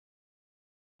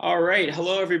All right.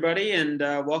 Hello, everybody, and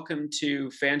welcome to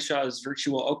Fanshawe's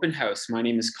virtual open house. My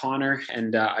name is Connor,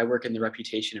 and I work in the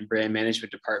Reputation and Brand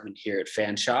Management Department here at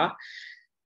Fanshawe.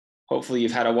 Hopefully,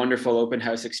 you've had a wonderful open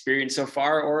house experience so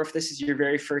far, or if this is your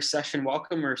very first session,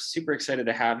 welcome. We're super excited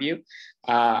to have you.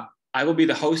 I will be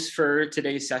the host for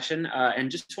today's session, and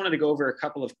just wanted to go over a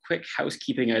couple of quick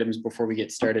housekeeping items before we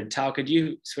get started. Tal, could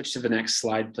you switch to the next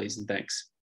slide, please, and thanks.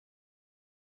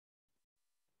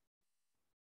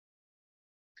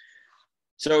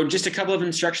 So just a couple of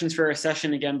instructions for our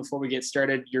session again before we get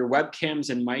started. Your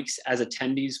webcams and mics as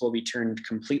attendees will be turned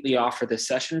completely off for this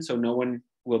session, so no one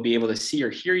will be able to see or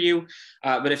hear you.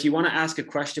 But if you want to ask a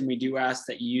question, we do ask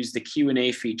that you use the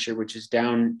Q&A feature, which is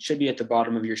should be at the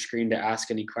bottom of your screen to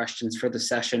ask any questions for the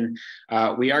session.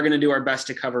 We are going to do our best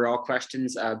to cover all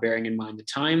questions, bearing in mind the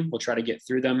time. We'll try to get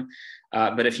through them.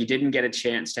 But if you didn't get a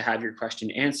chance to have your question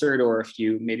answered, or if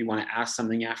you maybe want to ask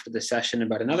something after the session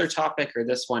about another topic or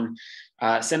this one,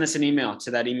 send us an email to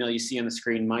that email you see on the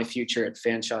screen,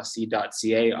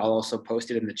 myfuture@fanshawec.ca. I'll also post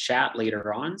it in the chat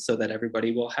later on so that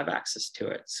everybody will have access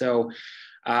to it. So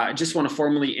I just want to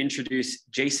formally introduce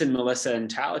Jason, Melissa, and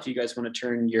Tal. If you guys want to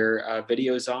turn your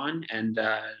videos on and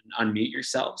unmute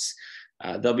yourselves,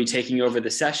 they'll be taking over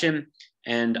the session,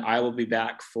 and I will be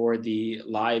back for the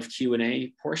live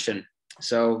Q&A portion.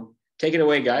 So take it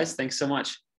away, guys. Thanks so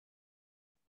much.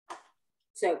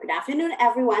 So good afternoon,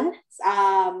 everyone.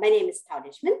 My name is Tal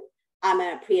Dishman. I'm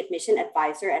a pre-admission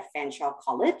advisor at Fanshawe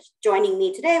College. Joining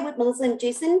me today with Melissa and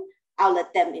Jason, I'll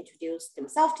let them introduce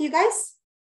themselves to you guys.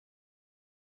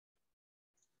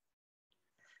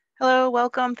 Hello,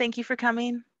 welcome. Thank you for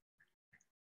coming.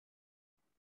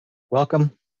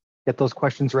 Welcome. Get those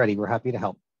questions ready. We're happy to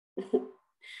help.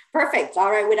 Perfect.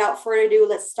 All right, without further ado,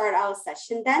 let's start our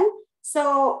session then.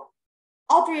 So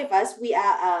all three of us, we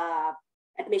are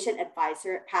admission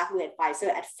advisor, pathway advisor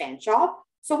at Fanshawe.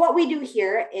 So what we do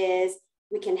here is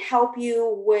we can help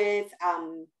you with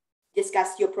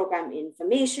discuss your program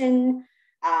information,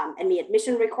 any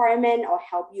admission requirement, or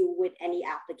help you with any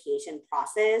application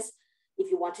process.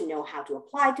 If you want to know how to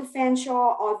apply to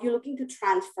Fanshawe, or if you're looking to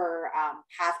transfer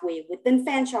pathway within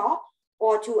Fanshawe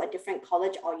or to a different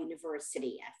college or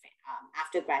university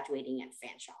after graduating at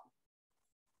Fanshawe.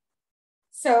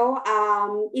 So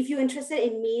if you're interested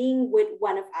in meeting with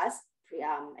one of us,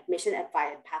 admission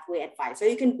pathway advisor,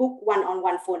 you can book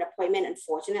one-on-one phone appointment.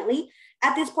 Unfortunately,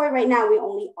 at this point right now, we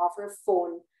only offer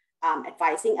phone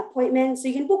advising appointments. So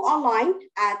you can book online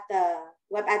at the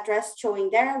web address showing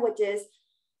there, which is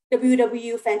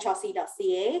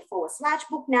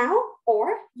www.fanshawec.ca/book now,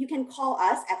 or you can call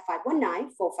us at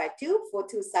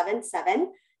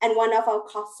 519-452-4277, and one of our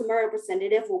customer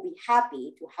representatives will be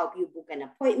happy to help you book an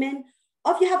appointment.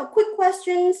 Or if you have a quick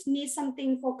questions, need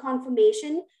something for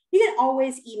confirmation, you can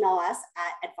always email us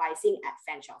at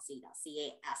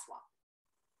advising@fanshawec.ca as well.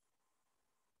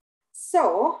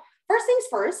 So first things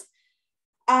first,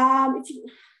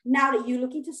 now that you're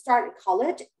looking to start a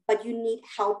college, but you need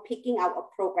help picking out a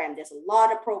program, there's a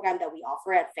lot of programs that we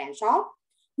offer at Fanshawe.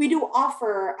 We do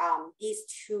offer these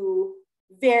two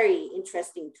very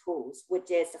interesting tools,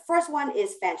 which is the first one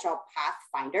is Fanshawe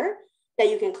Pathfinder, that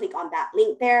you can click on that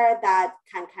link there that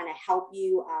can kind of help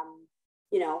you,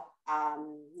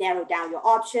 narrow down your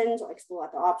options or explore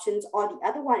other options. Or the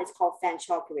other one is called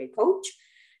Fanshawe Career Coach.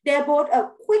 They're both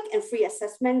a quick and free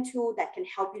assessment tool that can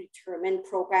help you determine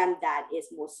program that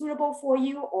is more suitable for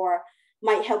you, or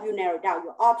might help you narrow down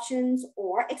your options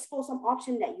or explore some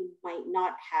option that you might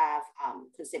not have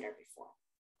considered before.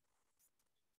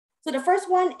 So the first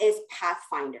one is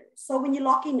Pathfinder. So when you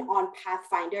log in on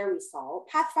Pathfinder result,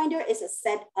 Pathfinder is a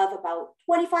set of about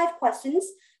 25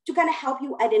 questions to kind of help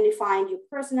you identify your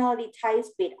personality types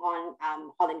based on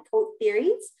Holland Code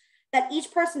theories, that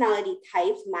each personality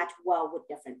types match well with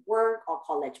different work or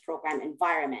college program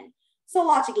environment. So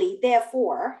logically,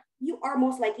 therefore, you are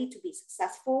most likely to be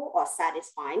successful or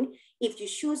satisfied if you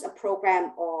choose a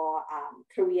program or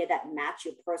career that match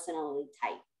your personality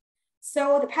type.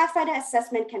 So the Pathfinder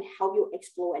assessment can help you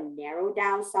explore and narrow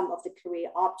down some of the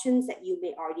career options that you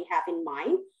may already have in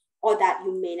mind, or that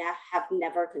you may not have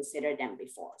never considered them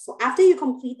before. So after you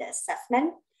complete the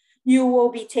assessment, you will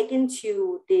be taken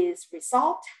to this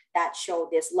result that show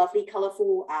this lovely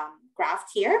colorful graph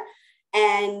here.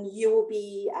 And you will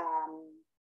be,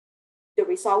 the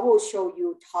result will show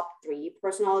you top 3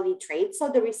 personality traits. So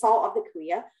the result of the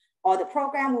career or the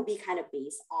program will be kind of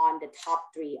based on the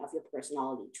top 3 of your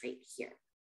personality trait here.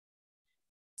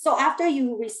 So after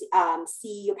you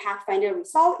see your Pathfinder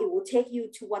result, it will take you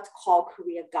to what's called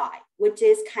Career Guide, which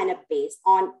is kind of based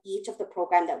on each of the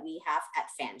program that we have at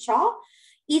Fanshawe.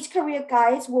 Each career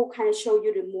guides will kind of show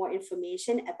you the more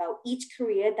information about each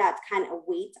career that kind of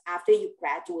awaits after you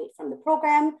graduate from the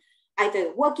program, either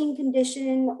the working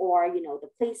condition or, the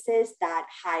places that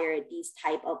hire these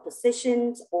type of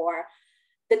positions or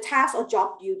the task or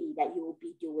job duty that you will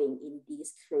be doing in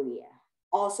this career.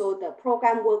 Also the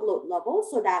program workload level,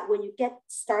 so that when you get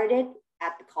started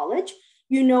at the college,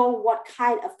 you know what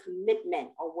kind of commitment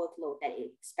or workload that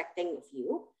is expecting of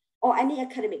you, or any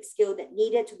academic skill that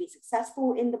needed to be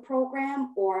successful in the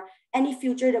program, or any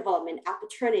future development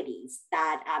opportunities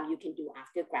that you can do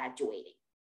after graduating.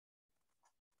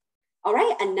 All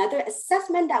right, another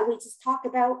assessment that we just talked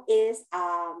about is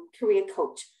career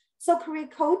coach. So career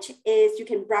coach is, you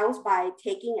can browse by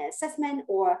taking an assessment,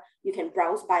 or you can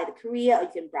browse by the career, or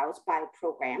you can browse by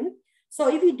program. So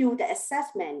if you do the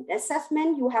assessment,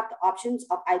 you have the options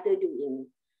of either doing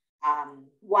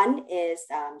one is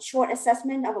short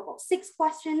assessment of about 6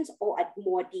 questions, or a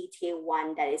more detailed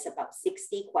one that is about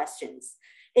 60 questions.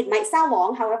 It might sound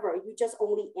long, however, you just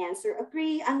only answer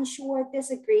agree, unsure,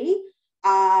 disagree,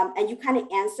 and you kind of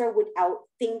answer without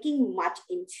thinking much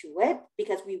into it,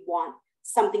 because we want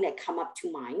something that come up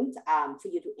to mind for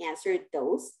you to answer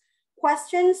those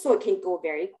questions, so it can go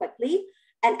very quickly.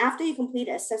 And after you complete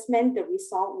the assessment, the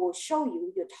result will show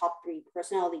you your top 3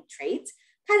 personality traits,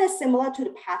 kind of similar to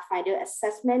the Pathfinder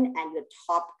assessment, and your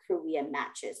top career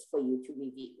matches for you to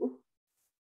review.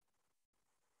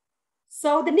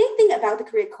 So the neat thing about the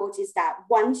career coach is that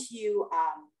once you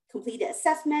complete the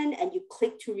assessment and you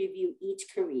click to review each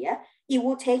career, it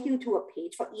will take you to a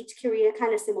page for each career,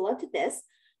 kind of similar to this,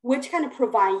 which kind of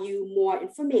provide you more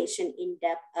information in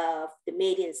depth of the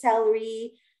median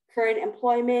salary, current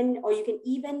employment, or you can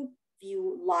even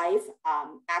view live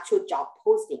actual job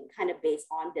posting kind of based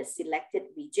on the selected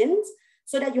regions,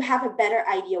 so that you have a better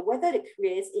idea whether the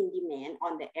career is in demand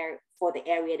on the for the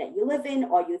area that you live in,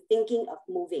 or you're thinking of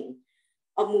moving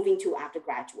to after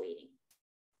graduating.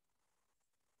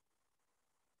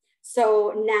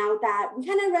 So now that we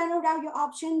kind of rounded out your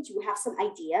options, you have some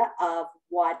idea of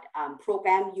what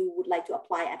program you would like to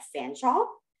apply at Fanshawe.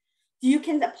 You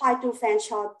can apply to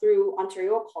Fanshawe through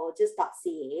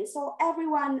ontariocolleges.ca. So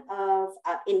everyone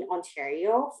in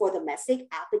Ontario for domestic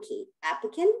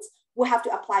applicants will have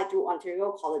to apply through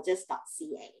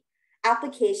ontariocolleges.ca.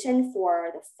 Application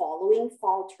for the following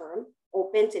fall term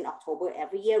opens in October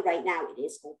every year. Right now it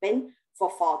is open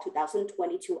for fall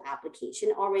 2022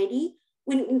 application already.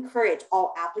 We encourage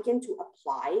all applicants to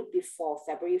apply before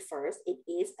February 1st. It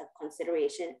is a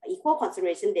equal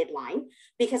consideration deadline,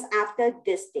 because after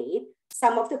this date,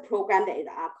 some of the programs that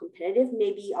are competitive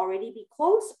maybe already be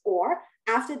closed, or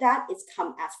after that, it's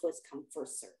come as first come,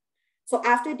 first serve. So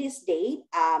after this date,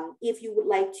 if you would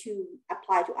like to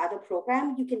apply to other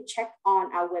programs, you can check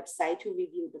on our website to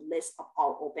review the list of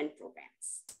all open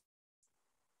programs.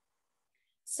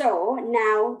 So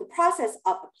now the process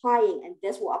of applying, and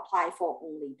this will apply for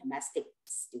only domestic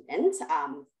students,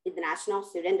 international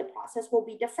student, the process will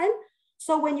be different.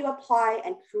 So when you apply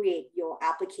and create your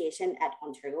application at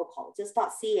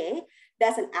ontariocolleges.ca,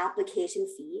 there's an application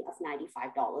fee of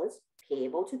 $95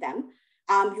 payable to them.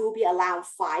 You will be allowed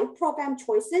 5 program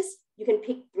choices. You can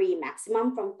pick 3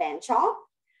 maximum from Fanshawe,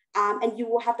 and you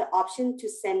will have the option to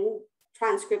send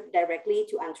transcript directly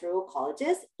to Ontario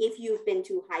Colleges if you've been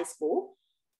to high school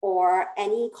or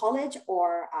any college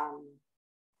or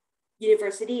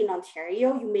university in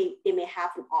Ontario. They may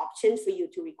have an option for you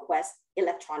to request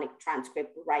electronic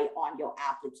transcript right on your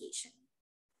application.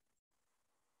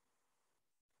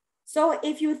 So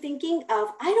if you're thinking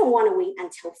of, I don't want to wait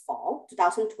until fall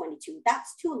 2022,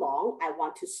 that's too long, I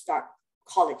want to start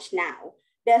college now,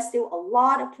 there's still a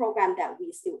lot of programs that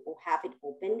we still have it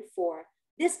open for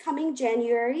this coming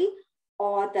January,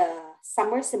 or the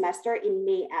summer semester in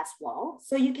May as well.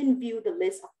 So you can view the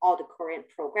list of all the current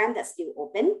programs that's still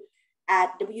open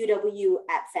at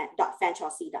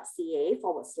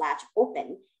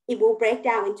www.fanshawec.ca/open. It will break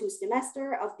down into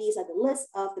semester of these are the list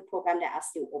of the programs that are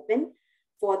still open.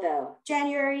 For the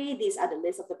January, these are the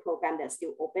list of the programs that are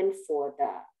still open for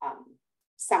the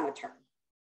summer term.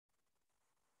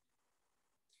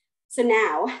 So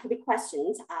now the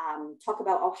questions talk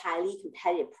about our highly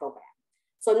competitive program.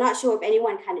 So I'm not sure if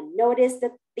anyone kind of noticed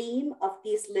the theme of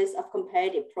this list of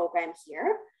competitive programs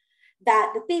here,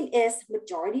 that the theme is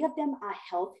majority of them are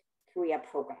health career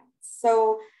programs.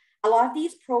 So a lot of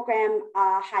these programs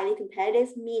are highly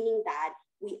competitive, meaning that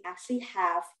we actually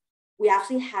have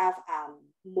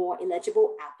more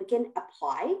eligible applicant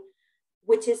apply,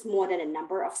 which is more than a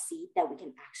number of seats that we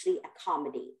can actually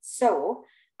accommodate. So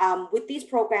with these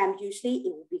programs, usually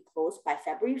it will be closed by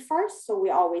February 1st. So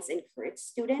we always encourage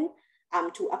students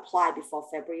to apply before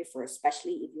February 1st,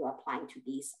 especially if you're applying to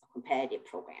these competitive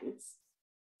programs.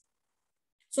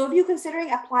 So if you're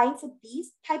considering applying for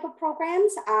these type of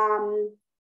programs,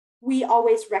 we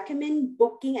always recommend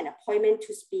booking an appointment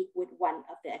to speak with one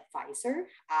of the advisor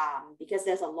because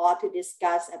there's a lot to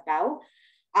discuss about.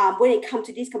 When it comes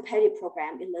to this competitive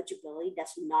program, eligibility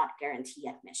does not guarantee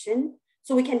admission.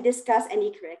 So we can discuss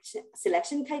any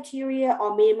selection criteria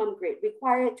or minimum grade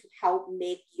required to help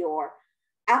make your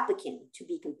applicant to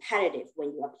be competitive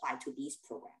when you apply to these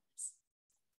programs.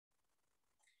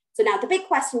 So now the big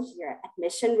question here,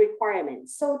 admission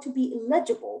requirements. So to be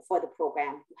eligible for the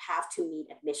program, you have to meet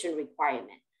admission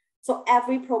requirements. So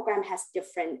every program has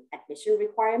different admission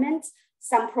requirements.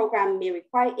 Some program may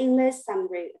require English, some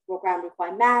program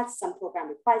require math, some program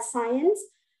require science.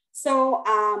 So,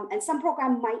 and some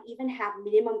program might even have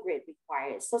minimum grade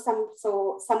required. So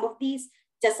some of these,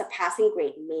 just a passing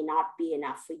grade may not be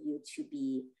enough for you to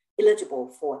be eligible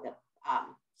for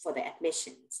the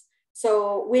admissions.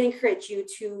 So we encourage you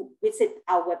to visit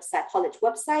our website, college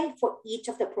website. For each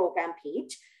of the program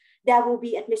page, there will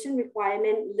be admission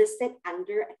requirement listed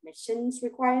under admissions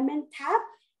requirement tab.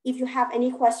 If you have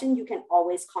any question, you can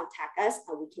always contact us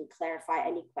and we can clarify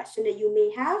any question that you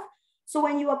may have. So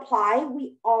when you apply,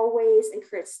 we always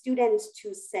encourage students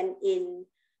to send in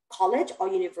college or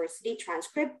university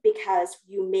transcript because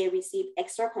you may receive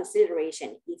extra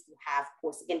consideration if you have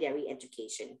post-secondary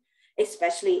education.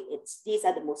 Especially these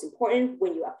are the most important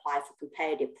when you apply for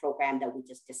competitive program that we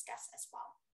just discussed as well.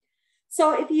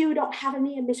 So if you don't have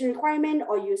any admission requirement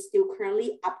or you're still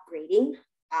currently upgrading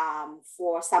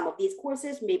for some of these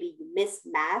courses, maybe you missed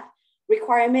math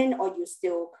requirement or you're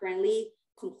still currently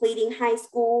completing high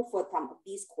school for some of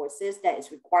these courses that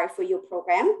is required for your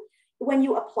program. When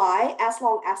you apply, as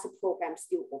long as the program is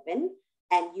still open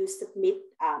and you submit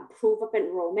proof of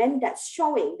enrollment that's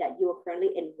showing that you are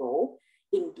currently enrolled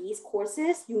in these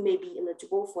courses, you may be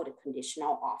eligible for the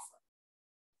conditional offer.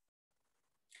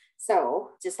 So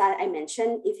just like I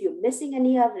mentioned, if you're missing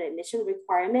any of the admission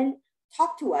requirement,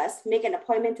 talk to us, make an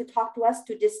appointment to talk to us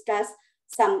to discuss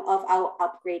some of our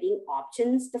upgrading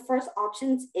options. The first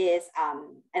option is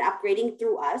an upgrading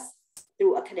through us,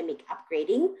 through academic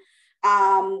upgrading.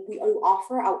 We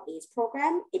offer our ACE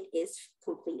program. It is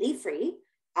completely free.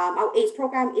 Our ACE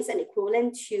program is an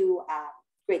equivalent to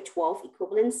grade 12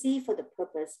 equivalency for the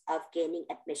purpose of gaining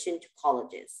admission to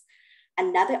colleges.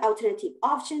 Another alternative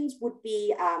options would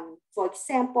be, for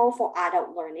example, for adult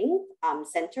learning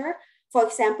center. For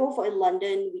example, in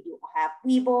London, we do have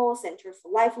WeBo, Center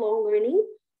for Lifelong Learning,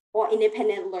 or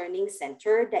Independent Learning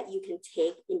Center that you can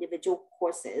take individual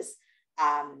courses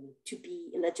to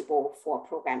be eligible for a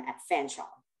program at Fanshawe.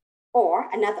 Or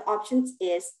another option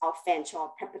is our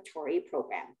Fanshawe preparatory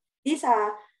program. These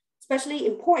are especially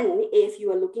important if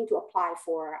you are looking to apply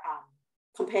for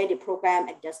competitive program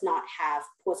and does not have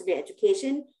postgraduate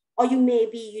education, or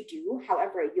you do,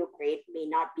 however, your grade may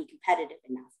not be competitive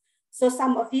enough. So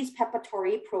some of these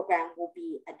preparatory programs will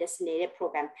be a designated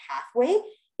program pathway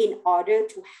in order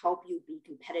to help you be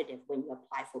competitive when you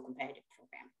apply for competitive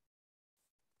program.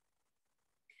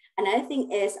 Another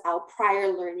thing is our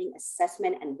prior learning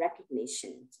assessment and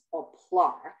recognition, or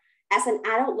PLAR. As an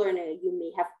adult learner, you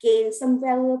may have gained some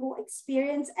valuable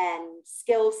experience and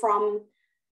skill from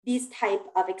these type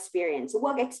of experience,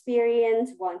 work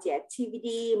experience, volunteer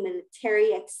activity,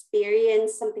 military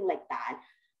experience, something like that.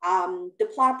 The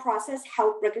PLAR process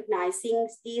helps recognizing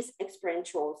these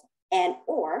experientials and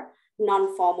or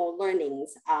non-formal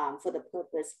learnings for the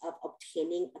purpose of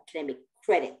obtaining academic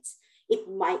credits. It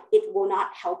will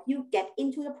not help you get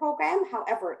into the program.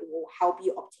 However, it will help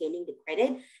you obtaining the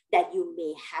credit that you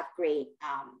may have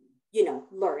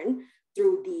learned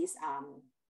through these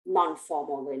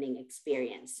non-formal learning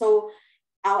experience. So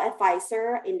our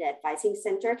advisor in the advising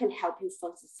center can help you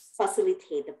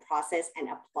facilitate the process and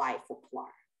apply for PLAR.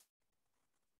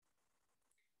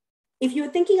 If you're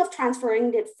thinking of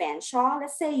transferring to Fanshawe,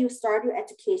 let's say you start your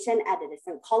education at a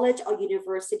different college or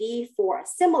university for a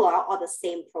similar or the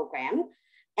same program,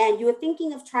 and you're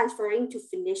thinking of transferring to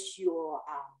finish your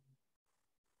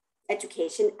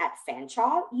education at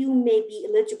Fanshawe, you may be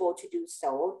eligible to do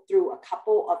so through a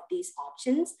couple of these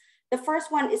options. The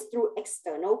first one is through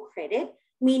external credit,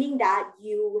 meaning that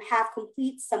you have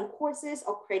complete some courses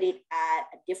or credit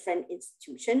at different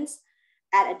institutions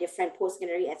at a different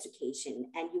post-secondary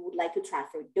education, and you would like to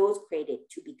transfer those credit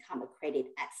to become a credit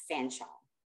at Fanshawe.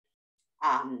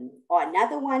 Or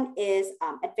another one is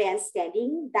advanced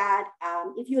standing, that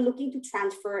if you're looking to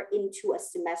transfer into a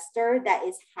semester that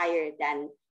is higher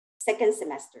than second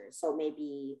semester, so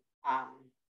maybe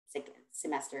second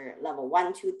semester level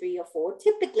 1, 2, 3, or 4,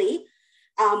 typically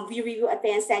We review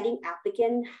advanced standing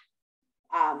applicant.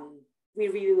 We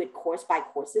review it course by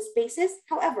courses basis.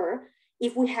 However,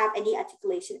 if we have any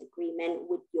articulation agreement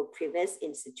with your previous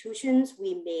institutions,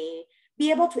 we may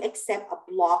be able to accept a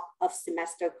block of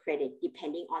semester credit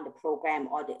depending on the program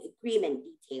or the agreement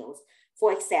details.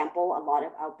 For example, a lot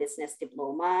of our business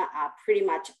diploma are pretty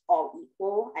much all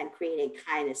equal and create a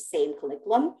kind of same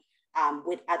curriculum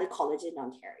with other colleges in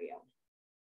Ontario.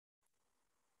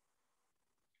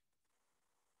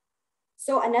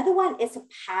 So another one is a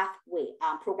pathway,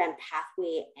 program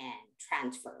pathway and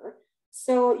transfer.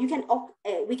 So you can,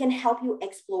 we can help you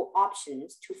explore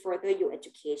options to further your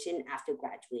education after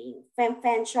graduating from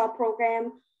Fanshawe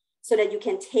program so that you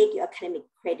can take your academic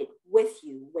credit with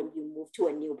you when you move to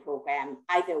a new program,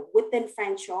 either within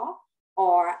Fanshawe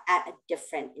or at a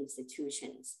different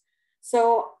institutions.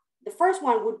 So the first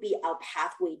one would be our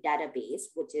pathway database,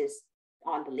 which is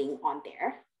on the link on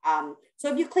there.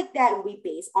 So if you click that, we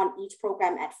base on each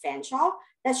program at Fanshawe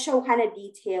that show kind of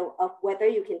detail of whether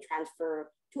you can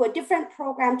transfer to a different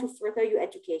program to further your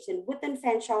education within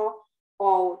Fanshawe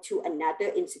or to another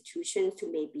institution to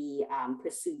maybe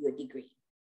pursue your degree.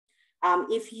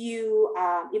 If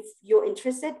you're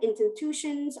interested in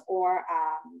institutions or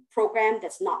program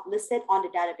that's not listed on the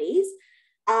database,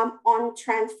 on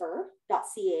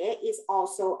transfer.ca is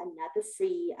also another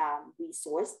free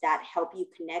resource that help you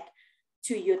connect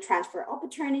to your transfer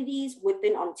opportunities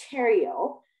within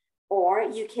Ontario, or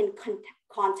you can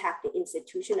contact the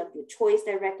institution of your choice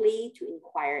directly to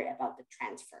inquire about the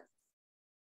transfer.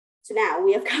 So now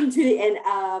we have come to the end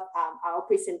of our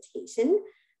presentation.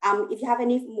 If you have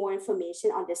any more information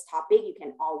on this topic, you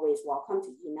can always welcome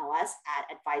to email us at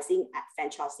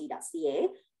advising@fanshawe.ca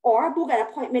or book an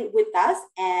appointment with us,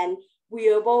 and we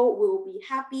will be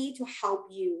happy to help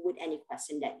you with any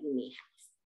question that you may have.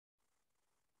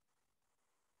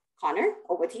 Connor,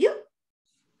 over to you.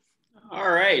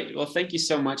 All right. Well, thank you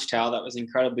so much, Tal. That was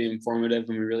incredibly informative,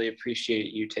 and we really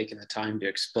appreciate you taking the time to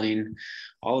explain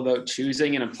all about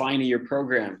choosing and applying to your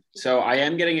program. So I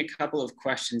am getting a couple of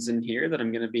questions in here that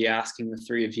I'm going to be asking the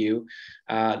three of you.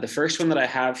 The first one that I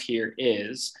have here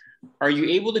is, are you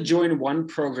able to join one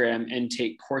program and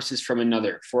take courses from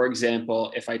another? For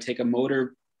example, if I take a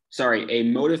motive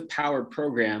power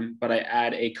program, but I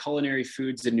add a culinary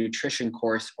foods and nutrition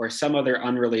course or some other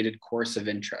unrelated course of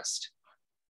interest.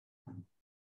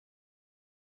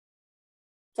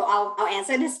 So I'll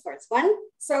answer this first one.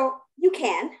 So you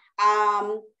can.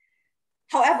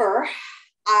 However,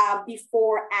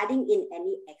 before adding in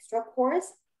any extra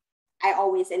course, I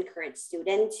always encourage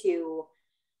students to,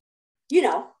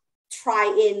 try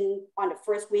in on the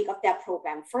first week of that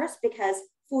program first, because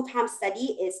full-time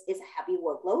study is a heavy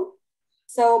workload.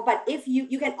 So, but if you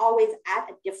can always add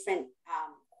a different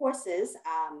courses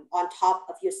on top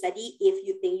of your study if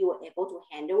you think you are able to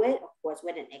handle it, of course,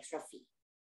 with an extra fee.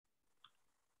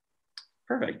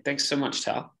 Perfect. Thanks so much,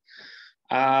 Tal.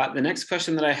 The next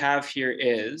question that I have here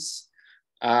is,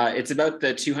 it's about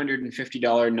the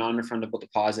 $250 non-refundable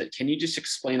deposit. Can you just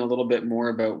explain a little bit more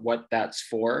about what that's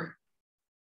for?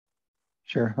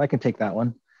 Sure, I can take that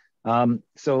one.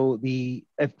 So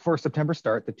for September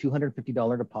start, the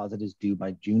 $250 deposit is due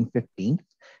by June 15th.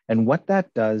 And what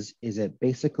that does is it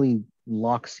basically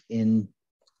locks in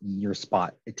your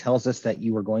spot. It tells us that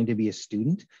you are going to be a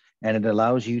student, and it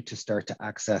allows you to start to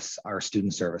access our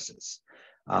student services.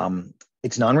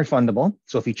 It's non-refundable.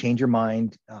 So if you change your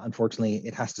mind, unfortunately,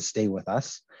 it has to stay with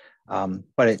us.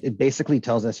 But it basically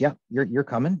tells us, yeah, you're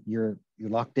coming, you're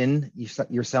locked in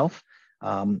yourself.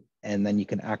 And then you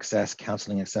can access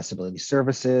counseling accessibility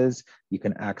services. You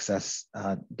can access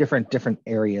different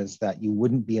areas that you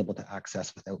wouldn't be able to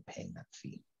access without paying that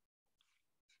fee.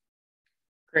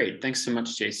 Great, thanks so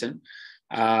much, Jason.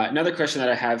 Another question that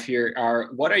I have here are,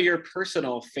 what are your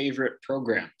personal favorite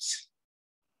programs?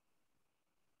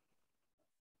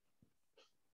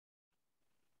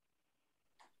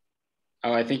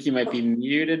 Oh, I think you might be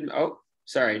muted. Oh,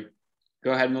 sorry.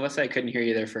 Go ahead, Melissa. I couldn't hear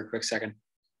you there for a quick second.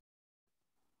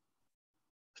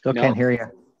 Still can't hear you.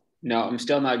 No, I'm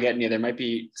still not getting you. There might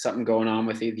be something going on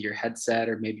with either your headset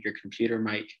or maybe your computer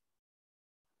mic.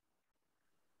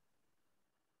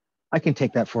 I can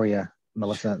take that for you,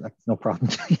 Melissa. That's no problem.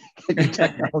 Get your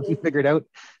technology figured out.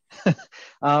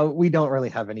 We don't really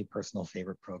have any personal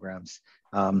favorite programs.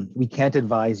 We can't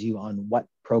advise you on what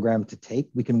program to take.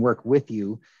 We can work with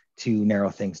you to narrow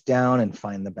things down and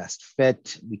find the best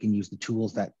fit. We can use the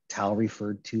tools that Tal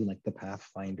referred to, like the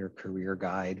Pathfinder, Career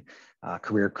Guide,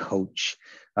 Career Coach.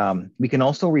 We can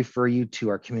also refer you to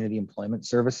our community employment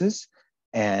services.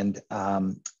 And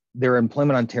they're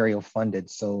Employment Ontario funded,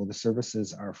 so the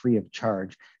services are free of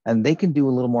charge, and they can do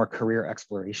a little more career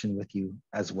exploration with you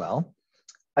as well.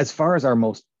 As far as our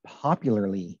most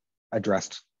popularly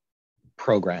addressed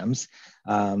programs,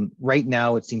 right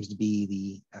now it seems to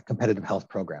be the competitive health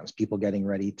programs, people getting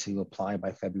ready to apply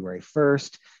by February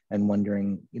 1st and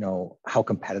wondering, you know, how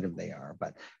competitive they are.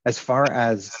 But as far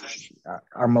as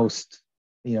our most,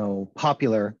 you know,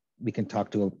 popular, we can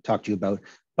talk to you about,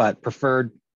 but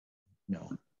preferred, no.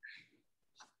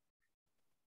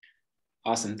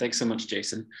 Awesome. Thanks so much,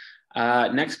 Jason.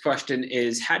 Next question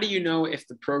is, how do you know if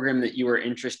the program that you are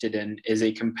interested in is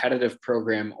a competitive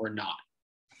program or not?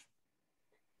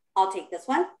 I'll take this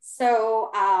one.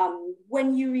 So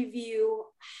when you review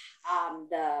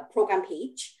the program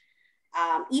page,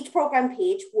 each program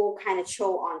page will kind of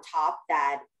show on top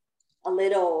that a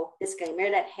little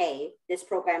disclaimer that, hey, this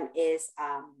program is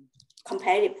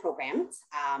competitive programs,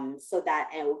 so that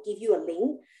it will give you a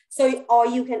link. So, or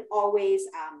you can always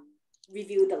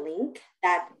review the link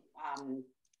that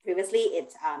previously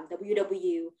it's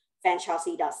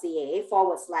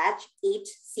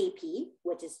www.fanshawe.ca/HCP,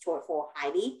 which is short for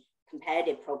highly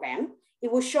competitive program.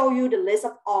 It will show you the list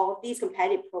of all these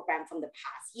competitive programs from the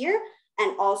past year,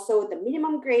 and also the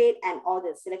minimum grade and all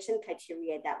the selection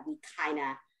criteria that we kind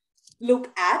of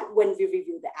look at when we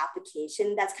review the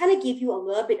application. That's kind of give you a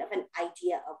little bit of an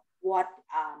idea of what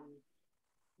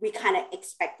we kind of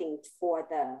expecting for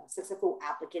the successful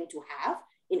applicant to have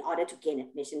in order to gain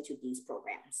admission to these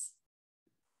programs.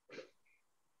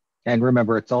 And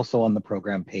remember, it's also on the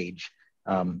program page.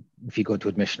 If you go to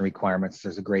admission requirements,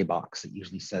 there's a gray box that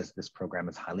usually says this program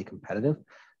is highly competitive.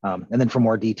 And then for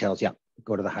more details, yeah,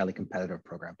 go to the highly competitive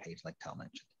program page like Tal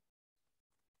mentioned.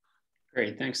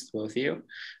 Great, thanks to both of you.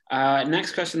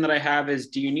 Next question that I have is,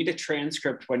 do you need a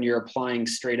transcript when you're applying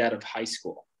straight out of high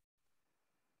school?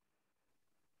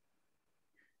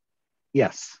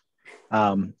 Yes.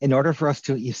 In order for us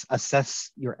to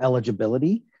assess your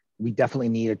eligibility, we definitely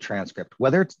need a transcript.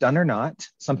 Whether it's done or not,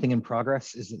 something in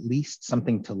progress is at least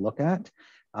something to look at.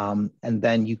 And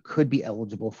then you could be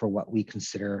eligible for what we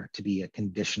consider to be a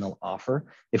conditional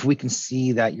offer. If we can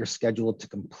see that you're scheduled to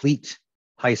complete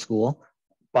high school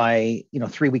by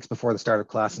 3 weeks before the start of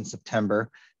class in September,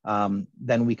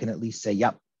 then we can at least say,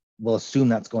 yep, we'll assume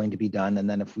that's going to be done. And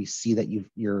then if we see that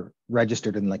you're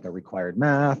registered in like a required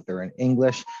math or an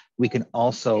English, we can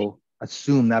also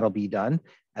assume that'll be done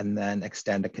and then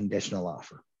extend a conditional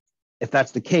offer. If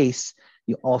that's the case,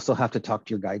 you also have to talk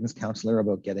to your guidance counselor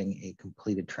about getting a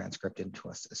completed transcript into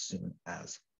us as soon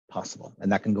as possible.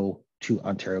 And that can go to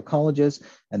Ontario colleges,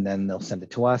 and then they'll send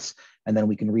it to us, and then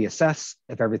we can reassess.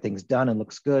 If everything's done and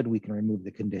looks good, we can remove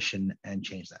the condition and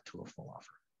change that to a full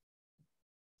offer.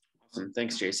 Awesome.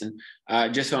 Thanks, Jason.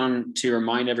 Just want to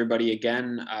remind everybody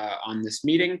again on this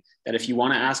meeting that if you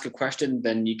want to ask a question,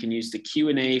 then you can use the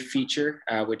Q&A feature,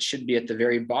 which should be at the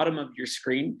very bottom of your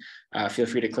screen. Feel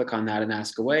free to click on that and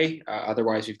ask away.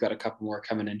 Otherwise, we've got a couple more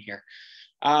coming in here.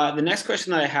 The next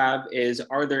question that I have is,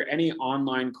 are there any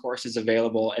online courses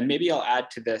available? And maybe I'll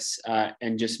add to this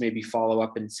and just maybe follow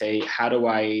up and say, how do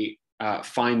I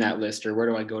find that list, or where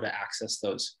do I go to access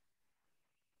those?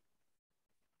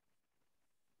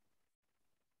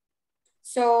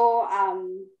 So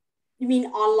you mean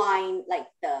online, like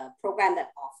the program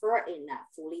that offer in a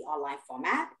fully online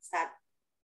format? Is that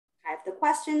kind of the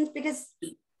questions? Because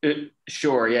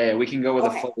sure, yeah, we can go with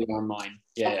a fully online.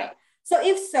 Yeah. So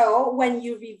if so, when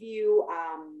you review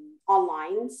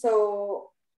online,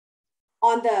 so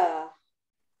on the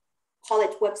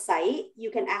college website, you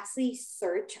can actually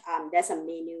search. There's a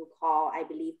menu called, I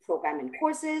believe, Program and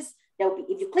Courses. There'll be,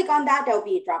 if you click on that, there'll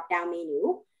be a drop-down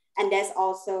menu. And there's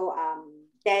also, I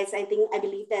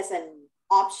believe there's an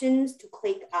options to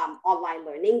click online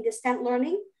learning, distant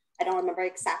learning. I don't remember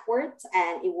exact words,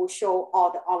 and it will show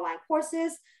all the online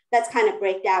courses that's kind of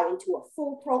break down into a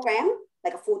full program,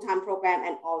 like a full-time program,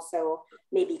 and also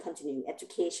maybe continuing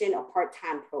education or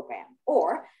part-time program.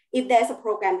 Or if there's a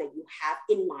program that you have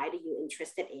in mind that you're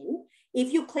interested in,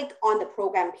 if you click on the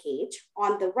program page,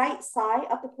 on the right side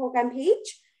of the program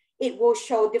page, it will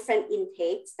show different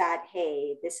intakes that,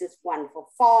 hey, this is one for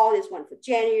fall, this one for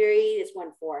January, this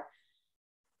one for,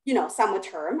 summer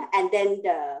term. And then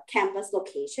the campus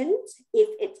locations, if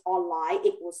it's online,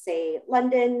 it will say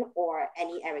London or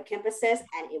any area campuses,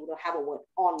 and it will have a word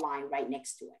online right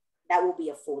next to it. That will be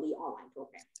a fully online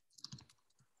program.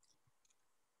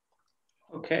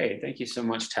 Okay, thank you so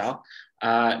much, Tal.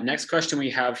 Next question we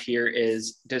have here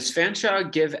is, does Fanshawe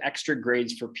give extra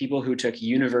grades for people who took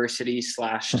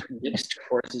university/mixed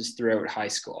courses throughout high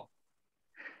school?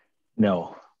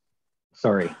 No,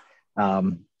 sorry.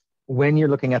 when you're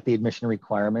looking at the admission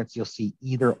requirements, you'll see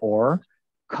either or,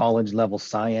 college level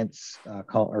science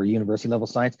or university level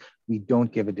science. We don't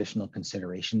give additional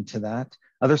consideration to that.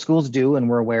 Other schools do, and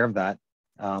we're aware of that.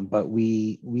 But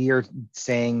we are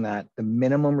saying that the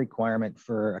minimum requirement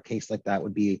for a case like that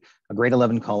would be a grade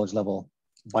 11 college level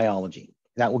biology.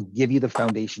 That will give you the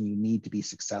foundation you need to be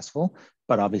successful,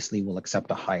 but obviously we'll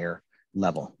accept a higher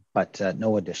level, but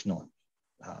no additional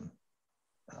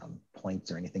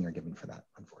points or anything are given for that,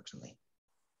 unfortunately.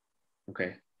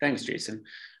 Okay, thanks, Jason.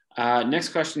 Next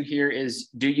question here is,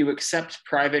 do you accept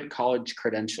private college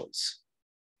credentials?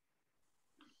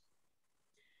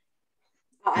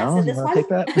 I'll answer this one. Take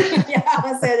that? Yeah,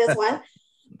 I'll answer this one.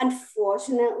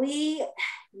 Unfortunately,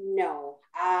 no.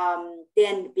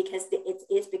 Then because it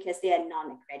is because they are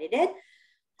non-accredited.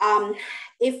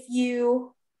 If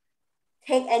you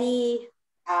take any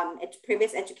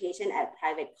previous education at a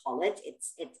private college,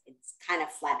 it's kind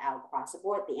of flat out across the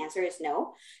board. The answer is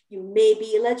no. You may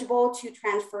be eligible to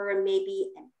transfer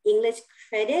maybe an English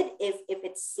credit if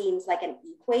it seems like an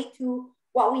equate to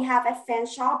what we have at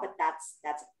Fanshawe, but that's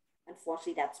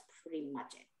unfortunately that's pretty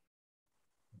much it.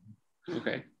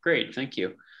 Okay, great, thank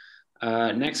you.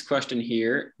 Next question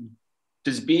here.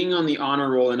 Does being on the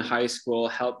honor roll in high school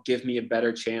help give me a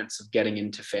better chance of getting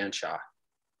into Fanshawe?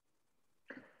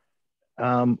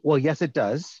 Well, yes, it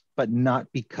does, but not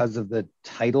because of the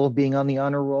title of being on the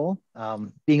honor roll.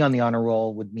 Being on the honor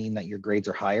roll would mean that your grades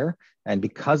are higher. And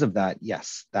because of that,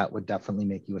 yes, that would definitely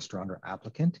make you a stronger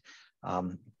applicant.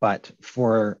 But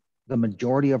for the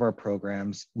majority of our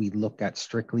programs, we look at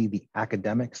strictly the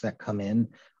academics that come in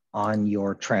on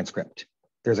your transcript.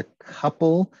 There's a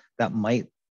couple that might,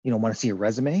 want to see a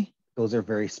resume. Those are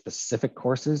very specific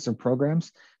courses and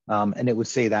programs. And it would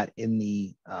say that in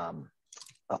the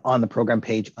on the program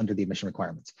page under the admission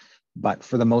requirements. But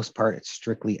for the most part, it's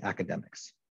strictly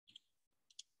academics.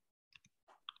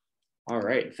 All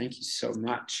right, thank you so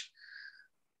much.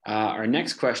 Our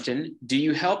next question, do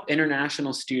you help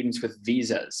international students with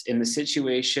visas? In the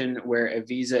situation where a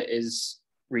visa is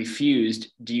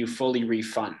refused, do you fully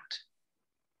refund?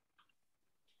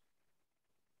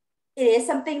 It is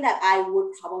something that I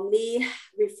would probably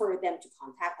refer them to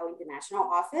contact our international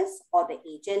office or the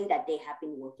agent that they have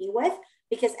been working with,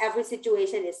 because every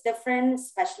situation is different,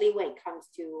 especially when it comes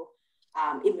to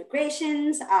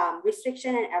immigrations,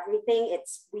 restriction and everything.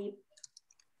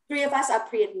 Three of us are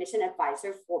pre-admission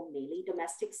advisor for mainly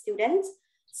domestic students.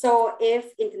 So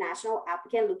if international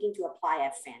applicant looking to apply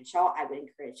at Fanshawe, I would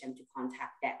encourage them to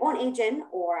contact their own agent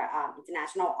or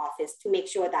international office to make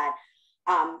sure that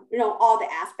all the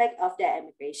aspect of their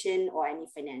immigration or any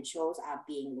financials are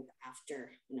being looked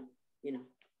after,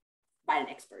 by an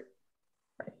expert.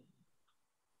 Right.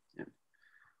 Yeah.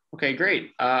 Okay,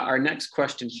 great. Our next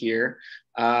question here.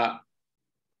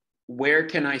 Where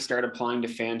can I start applying to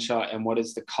Fanshawe and what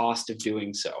is the cost of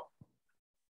doing so?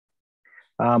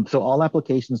 So all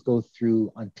applications go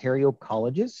through Ontario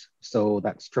Colleges. So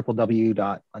that's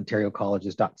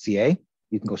www.ontariocolleges.ca.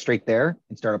 You can go straight there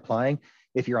and start applying.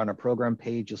 If you're on a program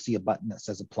page, you'll see a button that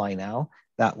says apply now.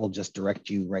 That will just direct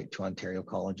you right to Ontario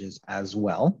Colleges as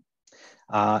well.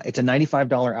 It's a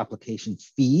 $95 application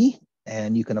fee,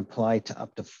 and you can apply to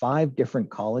up to 5 different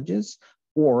colleges.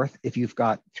 Or if you've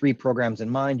got 3 programs in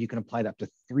mind, you can apply to up to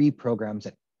 3 programs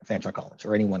at Fanshawe College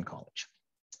or any one college.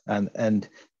 And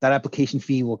that application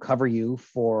fee will cover you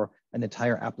for an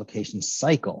entire application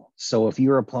cycle. So if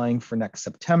you're applying for next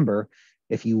September,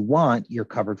 if you want, you're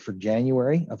covered for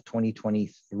January of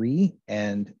 2023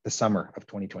 and the summer of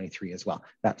 2023 as well.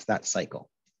 That's that cycle.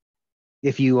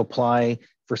 If you apply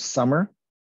for summer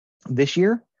this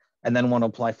year and then want to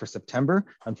apply for September,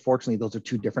 unfortunately, those are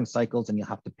 2 different cycles and you'll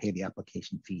have to pay the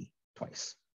application fee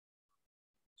twice.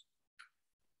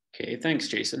 Okay, thanks,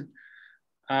 Jason.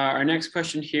 Our next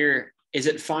question here, is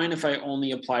it fine if I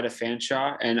only apply to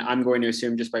Fanshawe? And I'm going to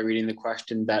assume just by reading the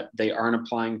question that they aren't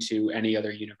applying to any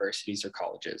other universities or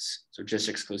colleges. So just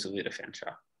exclusively to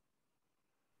Fanshawe.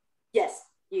 Yes,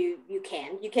 you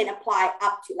can. You can apply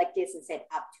up to, like Jason said,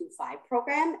 up to 5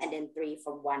 programs and then 3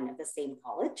 from one of the same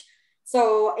college.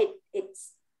 So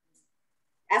it's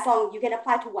as long you can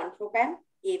apply to one program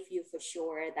if you for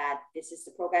sure that this is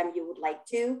the program you would like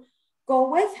to go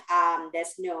with.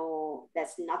 There's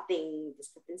nothing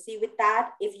discrepancy with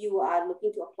that. If you are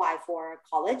looking to apply for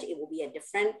college, it will be a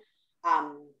different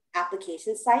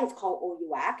application site. It's called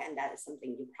OUAC, and that is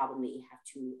something you probably have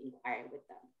to inquire with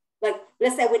them. Like,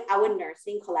 let's say with our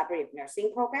collaborative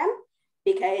nursing program,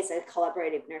 because it's a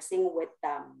collaborative nursing with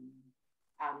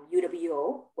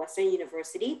UWO, Western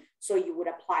University. So you would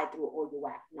apply through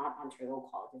OUAC, not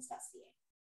OntarioColleges.ca.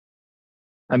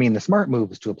 I mean, the smart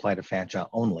move is to apply to Fanshawe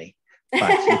only.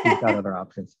 but you've got other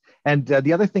options. And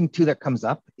the other thing too that comes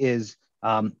up is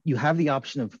you have the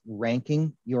option of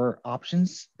ranking your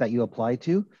options that you apply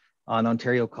to on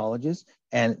Ontario colleges,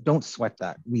 and don't sweat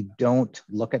that. We don't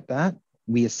look at that.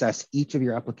 We assess each of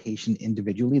your application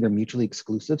individually. They're mutually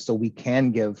exclusive. So we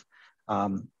can give,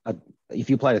 if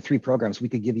you apply to 3 programs, we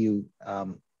could give you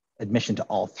admission to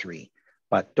all 3.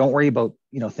 But don't worry about,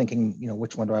 thinking,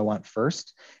 which one do I want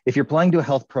first? If you're applying to a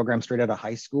health program straight out of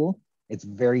high school, it's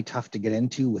very tough to get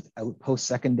into without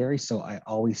post-secondary. So I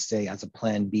always say as a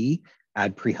plan B,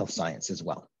 add pre-health science as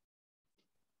well.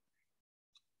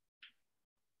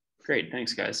 Great,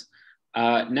 thanks guys.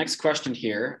 Next question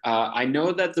here. I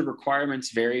know that the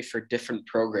requirements vary for different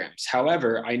programs.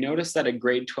 However, I noticed that a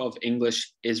grade 12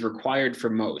 English is required for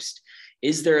most.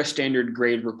 Is there a standard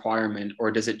grade requirement, or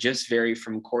does it just vary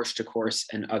from course to course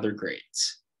and other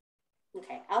grades?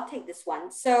 Okay, I'll take this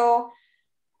one. So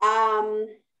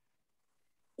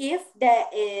if there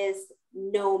is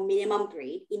no minimum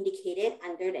grade indicated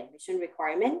under the admission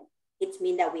requirement, it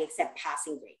means that we accept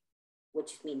passing grade,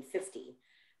 which means 50.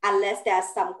 Unless there are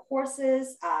some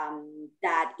courses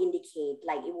that indicate,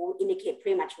 like it will indicate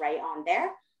pretty much right on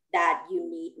there that you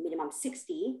need minimum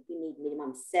 60, you need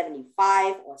minimum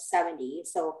 75 or 70.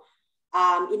 So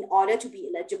in order to be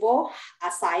eligible,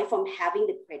 aside from having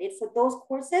the credit for those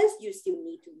courses, you still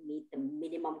need to meet the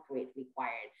minimum grade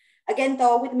required. Again,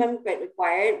 though, with the minimum grade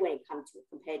required, when it comes to a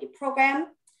competitive program,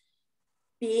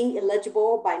 being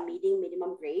eligible by meeting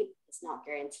minimum grade is not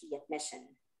guaranteed admission.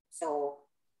 So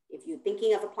if you're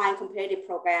thinking of applying competitive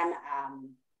program,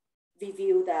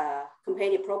 review the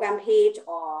competitive program page,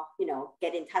 or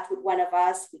get in touch with one of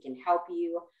us. We can help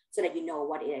you so that you know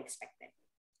what is expected.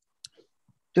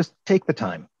 Just take the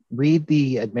time, read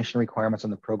the admission requirements on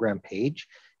the program page.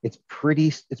 It's pretty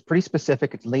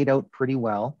specific. It's laid out pretty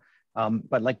well.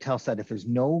 But like Tal said, if there's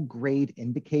no grade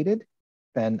indicated,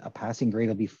 then a passing grade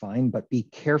will be fine. But be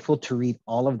careful to read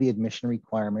all of the admission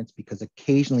requirements, because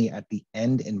occasionally at the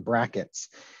end in brackets,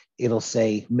 it'll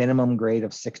say minimum grade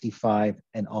of 65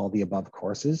 and all the above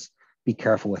courses. Be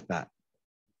careful with that.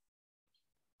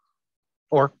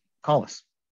 Or call us.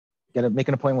 Make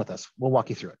an appointment with us. We'll walk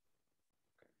you through it.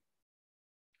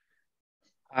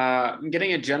 I'm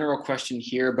getting a general question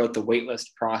here about the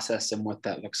waitlist process and what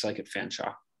that looks like at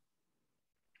Fanshawe.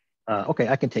 Okay,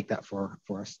 I can take that for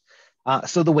us.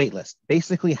 So the waitlist,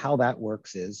 basically how that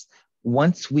works is,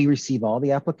 once we receive all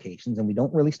the applications, and we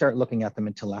don't really start looking at them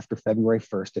until after February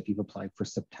 1st, if you've applied for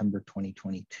September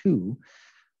 2022,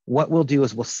 what we'll do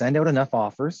is we'll send out enough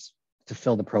offers to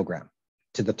fill the program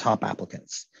to the top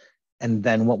applicants. And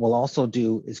then what we'll also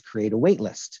do is create a wait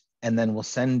list, and then we'll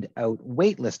send out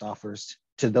wait list offers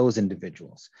to those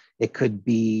individuals. It could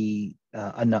be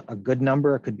a good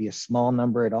number, it could be a small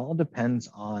number. It all depends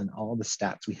on all the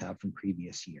stats we have from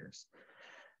previous years.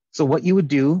 So what you would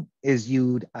do is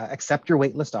you'd accept your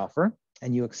waitlist offer,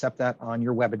 and you accept that on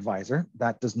your web advisor.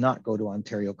 That does not go to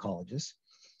Ontario colleges.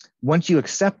 Once you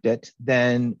accept it,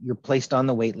 then you're placed on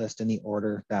the waitlist in the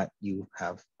order that you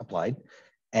have applied,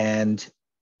 and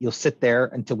you'll sit there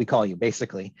until we call you,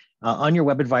 basically. On your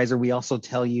web advisor, we also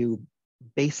tell you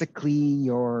basically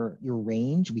your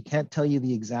range. We can't tell you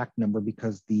the exact number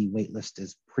because the waitlist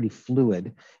is pretty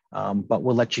fluid, but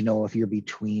we'll let you know if you're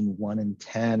between 1 and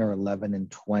 10 or 11 and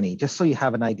 20, just so you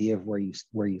have an idea of where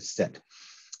you sit.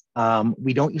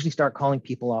 We don't usually start calling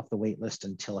people off the waitlist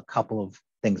until a couple of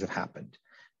things have happened.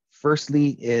 Firstly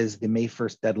is the May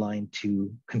 1st deadline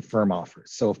to confirm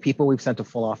offers. So if people we've sent a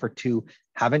full offer to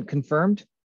haven't confirmed,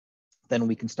 then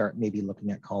we can start maybe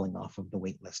looking at calling off of the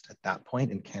wait list at that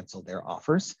point and cancel their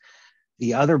offers.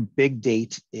 The other big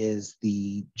date is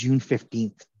the June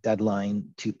 15th deadline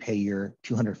to pay your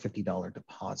 $250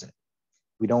 deposit.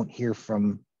 We don't hear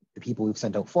from the people we've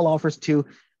sent out full offers to.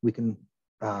 We can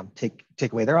take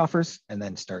away their offers and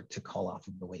then start to call off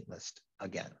of the wait list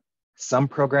again. Some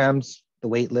programs, the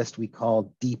wait list we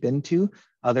call deep into.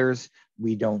 Others,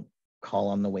 we don't call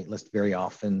on the wait list very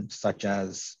often, such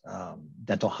as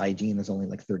dental hygiene. There's only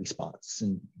like 30 spots.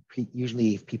 And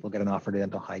usually if people get an offer to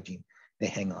dental hygiene, they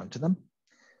hang on to them.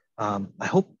 I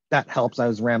hope that helps. I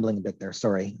was rambling a bit there,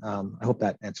 sorry. I hope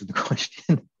that answered the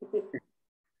question.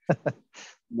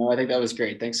 No, I think that was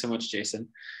great. Thanks so much, Jason.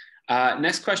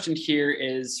 Next question here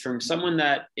is from someone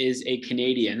that is a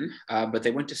Canadian, but they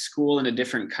went to school in a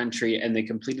different country and they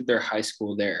completed their high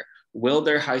school there. Will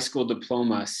their high school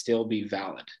diploma still be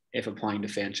valid if applying to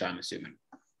Fanshawe, I'm assuming?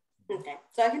 Okay,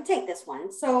 so I can take this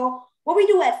one. So what we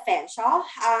do at Fanshawe,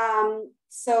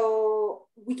 so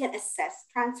we can assess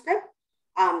transcript,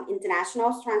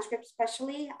 international transcript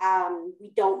especially.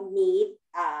 We don't need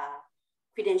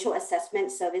credential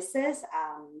assessment services.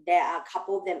 There are a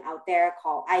couple of them out there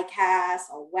called ICAS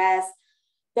or WES.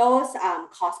 Those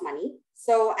cost money.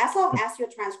 So as long as your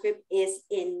transcript is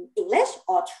in English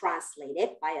or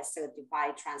translated by a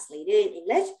certified translator in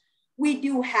English, we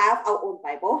do have our own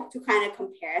Bible to kind of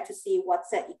compare to see what's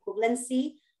the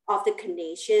equivalency of the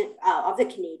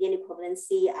Canadian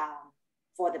equivalency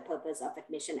for the purpose of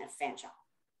admission at Fanshawe.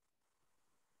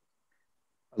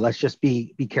 Let's just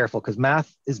be careful, because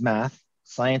math is math.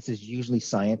 Science is usually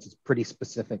science. It's pretty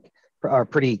specific or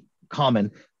pretty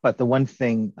common. But the one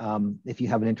thing, if you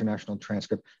have an international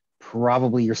transcript,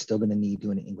 probably you're still going to need to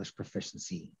do an English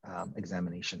proficiency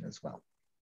examination as well.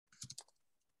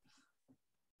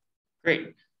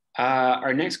 Great.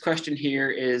 Our next question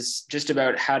here is just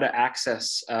about how to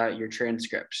access your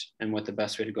transcript and what the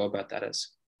best way to go about that is.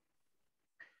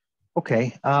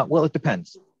 Okay, well, it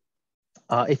depends.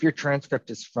 If your transcript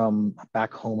is from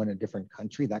back home in a different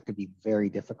country, that could be very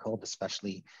difficult,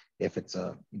 especially if it's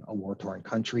a war-torn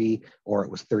country, or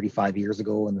it was 35 years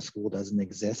ago and the school doesn't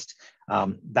exist.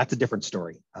 That's a different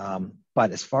story.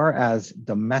 But as far as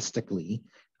domestically,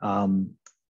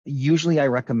 usually I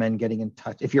recommend getting in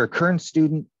touch. If you're a current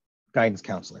student, guidance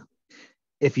counselor.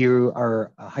 If you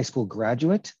are a high school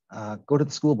graduate, go to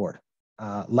the school board.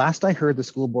 Last I heard, the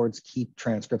school boards keep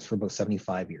transcripts for about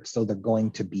 75 years, so they're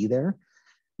going to be there.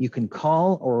 You can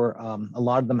call, or a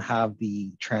lot of them have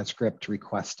the transcript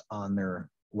request on their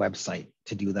website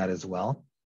to do that as well.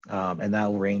 And that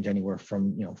will range anywhere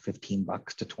from $15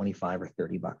 to 25 or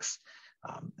 30 bucks.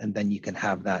 And then you can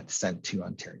have that sent to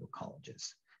Ontario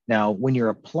colleges. Now, when you're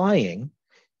applying,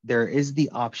 there is the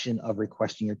option of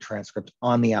requesting your transcript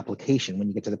on the application when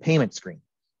you get to the payment screen.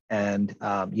 And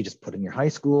you just put in your high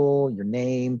school, your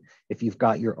name. If you've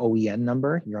got your OEN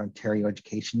number, your Ontario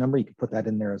education number, you can put that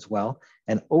in there as well.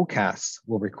 And OCAS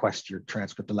will request your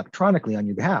transcript electronically on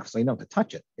your behalf. So you don't have to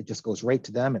touch it. It just goes right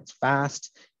to them. It's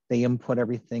fast. They input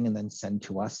everything and then send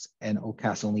to us. And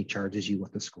OCAS only charges you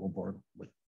what the school board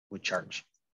would charge.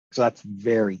 So that's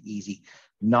very easy.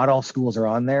 Not all schools are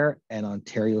on there, and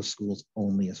Ontario schools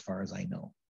only, as far as I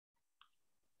know.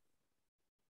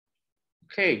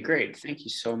 Okay, great. Thank you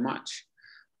so much.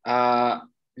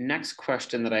 Next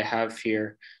question that I have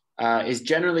here is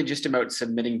generally just about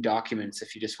submitting documents,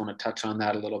 if you just want to touch on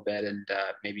that a little bit, and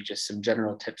maybe just some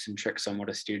general tips and tricks on what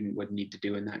a student would need to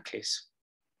do in that case.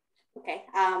 Okay,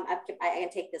 I can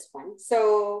take this one.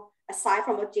 So aside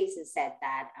from what Jason said,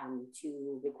 that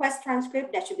to request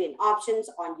transcript, there should be an options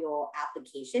on your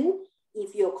application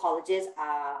if your colleges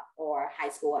or high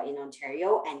school are in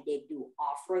Ontario and they do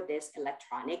offer this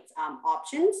electronic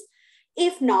options.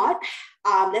 If not,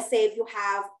 let's say if you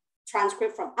have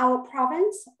transcript from our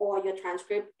province or your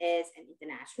transcript is an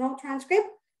international transcript.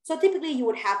 So typically you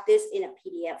would have this in a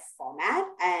PDF format,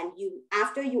 and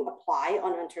after you apply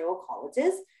on Ontario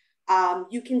colleges,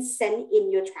 you can send in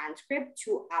your transcript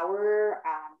to our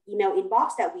email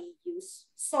inbox that we use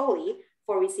solely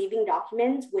for receiving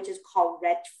documents, which is called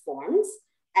Red Forms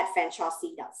at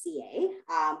fanshawec.ca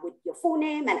with your full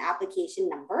name and application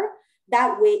number.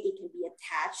 That way it can be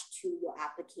attached to your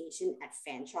application at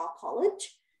Fanshawe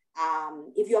College.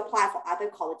 If you apply for other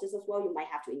colleges as well, you might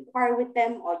have to inquire with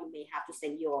them, or you may have to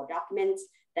send your documents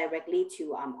directly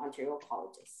to Ontario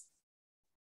colleges.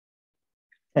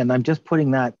 And I'm just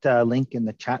putting that link in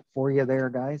the chat for you there,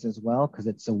 guys, as well, because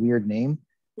it's a weird name.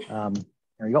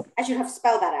 There you go. I should have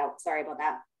spelled that out. Sorry about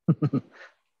that.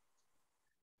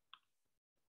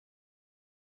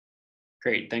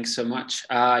 Great, thanks so much.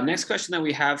 Next question that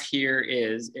we have here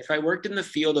is, if I worked in the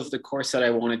field of the course that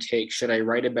I want to take, should I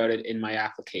write about it in my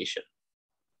application?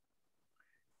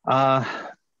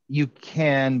 You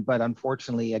can, but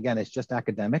unfortunately, again, it's just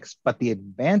academics. But the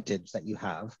advantage that you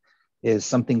have is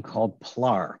something called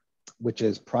PLAR, which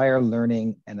is Prior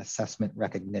Learning and Assessment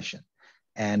Recognition.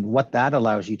 And what that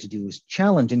allows you to do is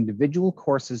challenge individual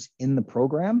courses in the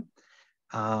program,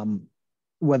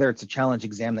 whether it's a challenge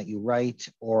exam that you write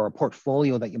or a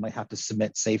portfolio that you might have to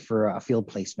submit, say for a field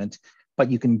placement,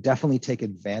 but you can definitely take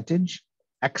advantage,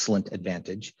 excellent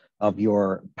advantage of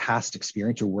your past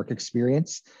experience, your work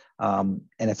experience. And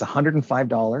it's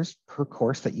 $105 per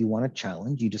course that you want to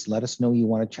challenge. You just let us know you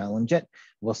want to challenge it.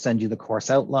 We'll send you the course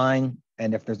outline.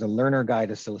 And if there's a learner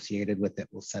guide associated with it,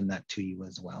 we'll send that to you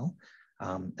as well.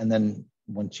 And then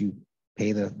once you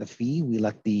pay the fee, we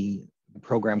let the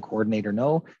program coordinator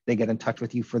know. They get in touch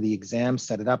with you for the exam,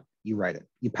 set it up, you write it.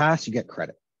 You pass, you get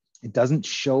credit. It doesn't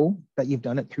show that you've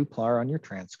done it through PLAR on your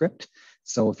transcript.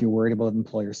 So if you're worried about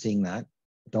employers seeing that,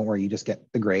 don't worry, you just get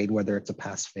the grade, whether it's a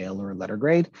pass, fail, or a letter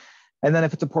grade. And then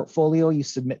if it's a portfolio, you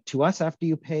submit to us after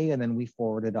you pay, and then we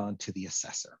forward it on to the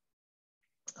assessor.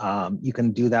 You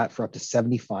can do that for up to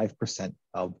 75%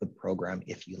 of the program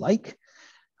if you like.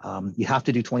 You have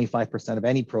to do 25% of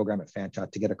any program at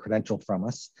Fanshawe to get a credential from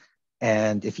us.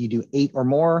 And if you do 8 or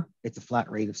more, it's a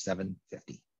flat rate of $750.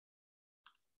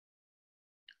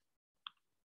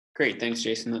 Great, thanks,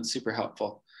 Jason. That's super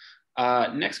helpful.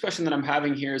 Next question that I'm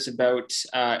having here is about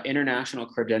international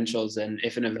credentials and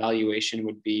if an evaluation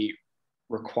would be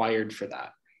required for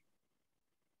that.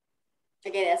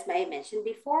 Again, as I mentioned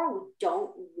before, we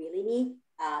don't really need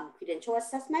credential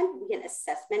assessment. We can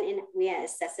assess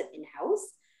it in-house.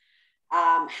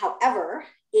 However,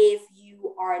 if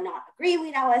you are not agreeing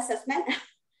with our assessment,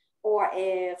 or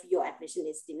if your admission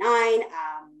is denied,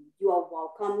 you are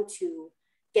welcome to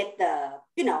get the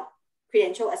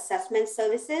credential assessment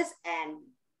services and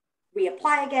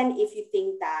reapply again if you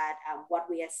think that what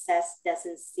we assess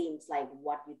doesn't seem like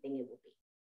what you think it will be.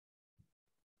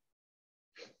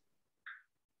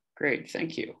 Great,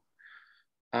 thank you.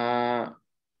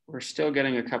 We're still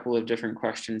getting a couple of different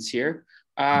questions here.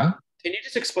 Can you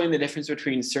just explain the difference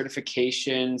between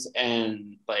certifications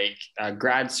and like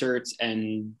grad certs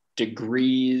and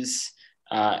degrees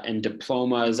and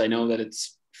diplomas? I know that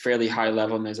it's fairly high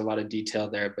level and there's a lot of detail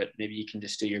there, but maybe you can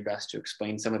just do your best to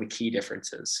explain some of the key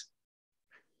differences.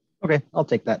 Okay, I'll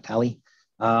take that, Tally.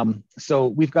 So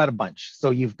we've got a bunch. So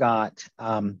you've got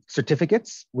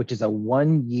certificates, which is a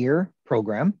 1-year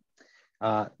program,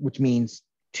 which means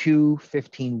 2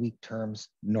 15-week terms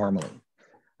normally.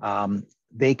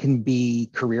 They can be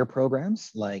career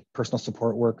programs like personal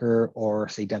support worker or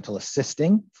say dental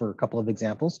assisting for a couple of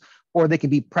examples, or they can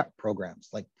be prep programs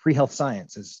like pre-health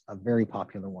science is a very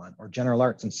popular one, or general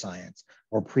arts and science,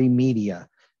 or pre-media,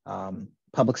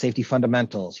 public safety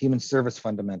fundamentals, human service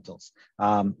fundamentals.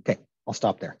 Okay, I'll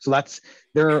stop there. So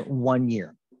they're 1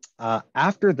 year.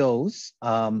 After those,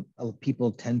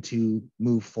 people tend to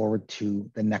move forward to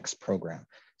the next program.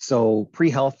 So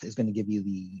pre-health is going to give you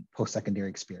the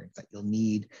post-secondary experience that you'll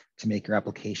need to make your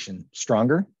application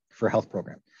stronger for a health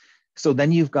program. So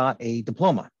then you've got a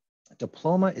diploma. A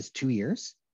diploma is 2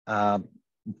 years.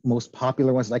 Most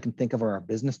popular ones that I can think of are our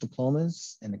business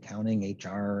diplomas in accounting,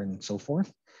 HR, and so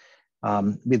forth.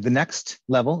 The next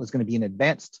level is going to be an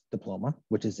advanced diploma,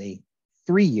 which is a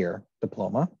 3-year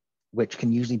diploma, which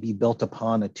can usually be built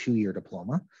upon a 2-year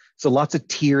diploma. So lots of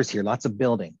tiers here, lots of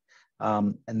building.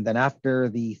 And then after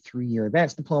the 3-year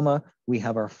advanced diploma, we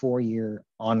have our 4-year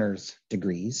honors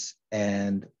degrees.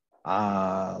 And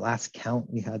last count,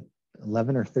 we had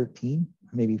 11 or 13,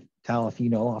 maybe Tal, if you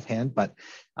know offhand, but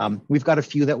we've got a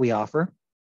few that we offer.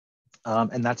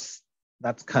 And that's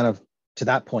kind of to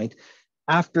that point.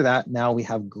 After that, now we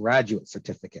have graduate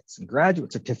certificates, and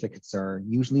graduate certificates are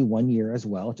usually 1 year as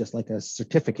well, just like a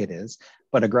certificate is,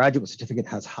 but a graduate certificate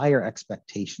has higher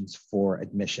expectations for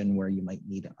admission where you might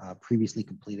need a previously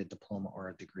completed diploma or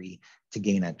a degree to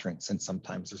gain entrance, and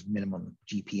sometimes there's minimum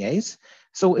GPAs.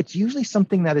 So it's usually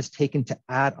something that is taken to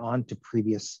add on to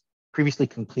previously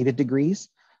completed degrees.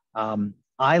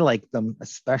 I like them,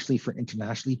 especially for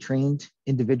internationally trained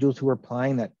individuals who are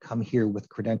applying that come here with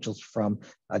credentials from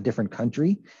a different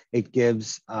country. It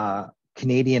gives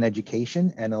Canadian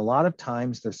education, and a lot of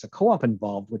times there's a co-op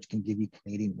involved, which can give you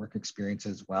Canadian work experience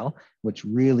as well, which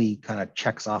really kind of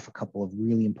checks off a couple of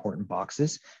really important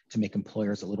boxes to make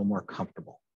employers a little more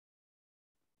comfortable.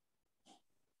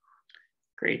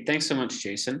 Great, thanks so much,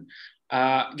 Jason.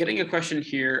 Getting a question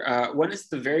here, when is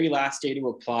the very last day to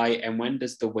apply and when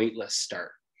does the wait list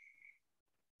start?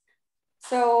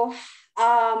 So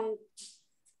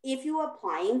if you're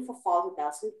applying for fall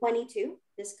 2022,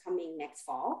 this coming next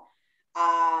fall,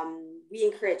 we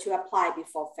encourage you to apply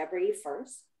before February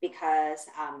 1st because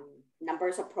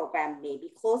numbers of programs may be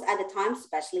closed at the time,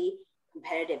 especially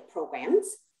competitive programs.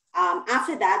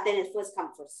 After that, then it's first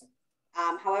come, first serve.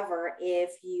 However,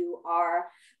 if you are,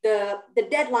 the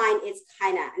deadline is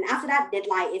kind of, and after that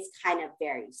deadline, it's kind of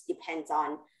varies, depends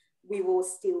on, we will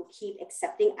still keep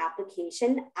accepting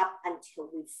application up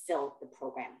until we fill the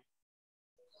program.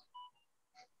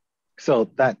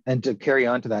 So that, and to carry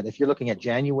on to that, if you're looking at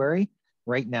January,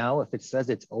 right now, if it says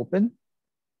it's open,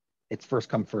 it's first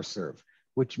come, first serve,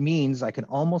 which means I can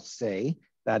almost say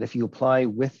that if you apply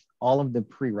with all of the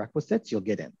prerequisites, you'll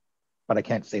get in. But I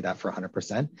can't say that for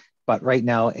 100%. But right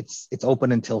now it's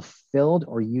open until filled,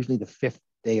 or usually the 5th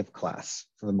day of class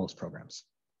for the most programs.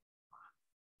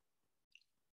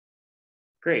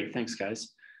 Great, thanks guys.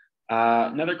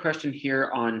 Another question here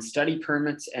on study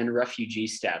permits and refugee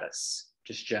status,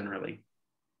 just generally.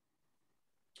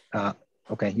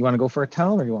 Okay, you want to go for a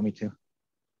towel or you want me to?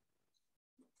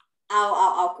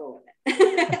 I'll go with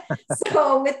it.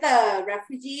 So with the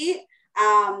refugee,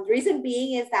 the reason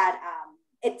being is that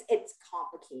it's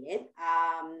complicated.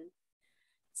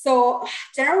 So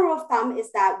general rule of thumb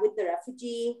is that with the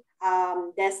refugee,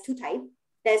 there's two types.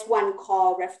 There's one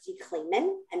called refugee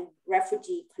claimant and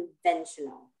refugee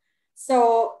conventional.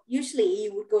 So usually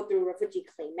you would go through refugee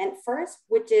claimant first,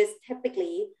 which is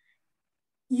typically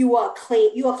you are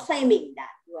claiming that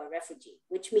you are a refugee,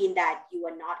 which means that you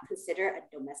are not considered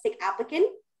a domestic applicant.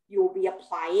 You will be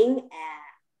applying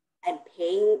and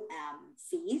paying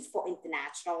fees for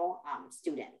international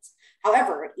students.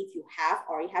 However, if you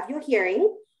already have your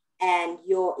hearing and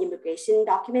your immigration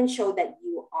documents show that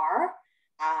you are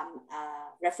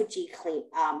refugee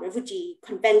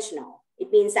conventional,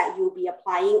 it means that you'll be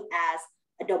applying as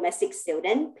a domestic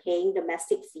student, paying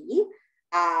domestic fee.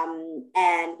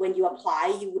 And when you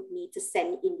apply, you would need to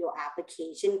send in your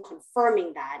application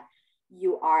confirming that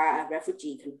you are a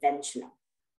refugee conventional.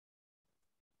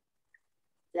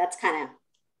 That's kind of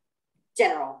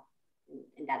general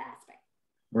in that aspect.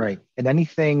 Right. And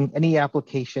any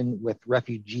application with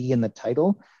refugee in the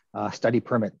title, study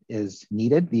permit is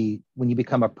needed. When you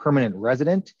become a permanent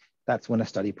resident, that's when a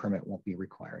study permit won't be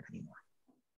required anymore.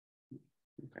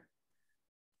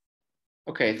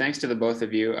 Okay, thanks to the both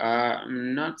of you.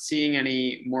 I'm not seeing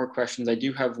any more questions. I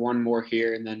do have one more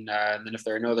here, and then if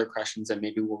there are no other questions, then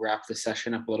maybe we'll wrap the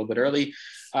session up a little bit early.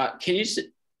 Can you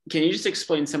just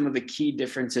explain some of the key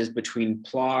differences between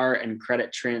PLAR and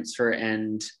credit transfer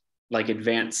and like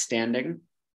advanced standing?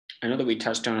 I know that we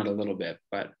touched on it a little bit,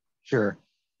 but. Sure.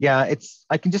 Yeah,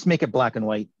 I can just make it black and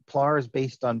white. PLAR is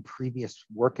based on previous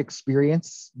work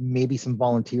experience, maybe some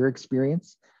volunteer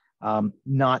experience,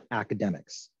 not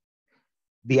academics.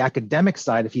 The academic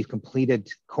side, if you've completed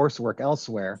coursework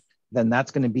elsewhere, then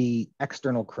that's going to be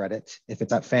external credit. If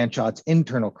it's at Fanshawe, it's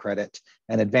internal credit.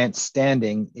 And advanced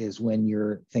standing is when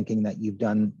you're thinking that you've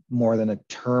done more than a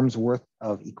term's worth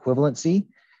of equivalency.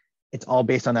 It's all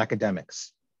based on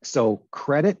academics. So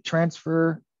credit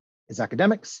transfer is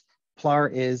academics. PLAR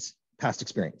is past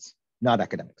experience, not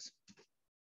academics.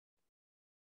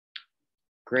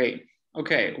 Great.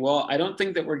 Okay, well, I don't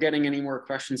think that we're getting any more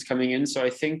questions coming in, so I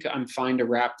think I'm fine to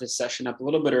wrap this session up a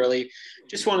little bit early.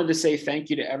 Just wanted to say thank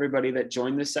you to everybody that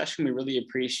joined this session. We really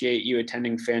appreciate you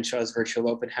attending Fanshawe's virtual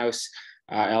open house.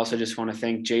 I also just want to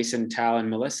thank Jason, Tal, and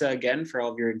Melissa again for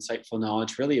all of your insightful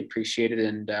knowledge. Really appreciate it,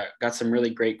 and got some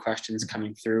really great questions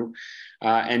coming through.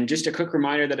 And just a quick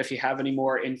reminder that if you have any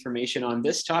more information on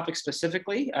this topic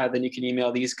specifically, then you can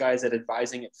email these guys at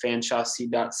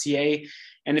advising@fanshawec.ca.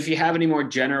 And if you have any more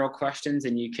general questions,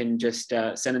 then you can just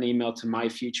send an email to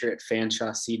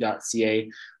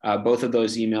myfuture@fanshawec.ca. Both of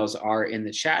those emails are in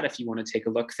the chat if you want to take a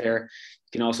look there.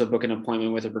 You can also book an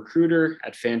appointment with a recruiter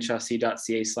at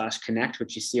fanshawec.ca/connect,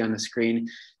 which you see on the screen.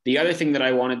 The other thing that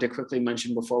I wanted to quickly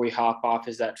mention before we hop off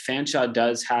is that Fanshawe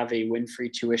does have a win-free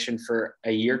tuition for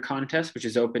a year contest, which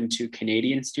is open to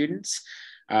Canadian students.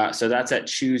 So that's at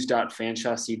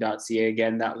choose.fanshawec.ca.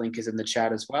 Again, that link is in the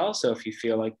chat as well. So if you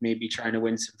feel like maybe trying to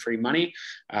win some free money,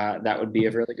 that would be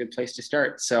a really good place to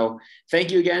start. So thank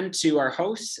you again to our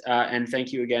hosts, and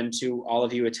thank you again to all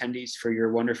of you attendees for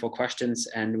your wonderful questions.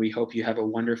 And we hope you have a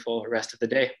wonderful rest of the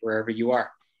day, wherever you are.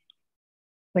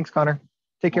 Thanks, Connor.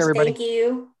 Take care, everybody. Thank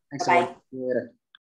you. Thanks Bye-bye. so much. See you later.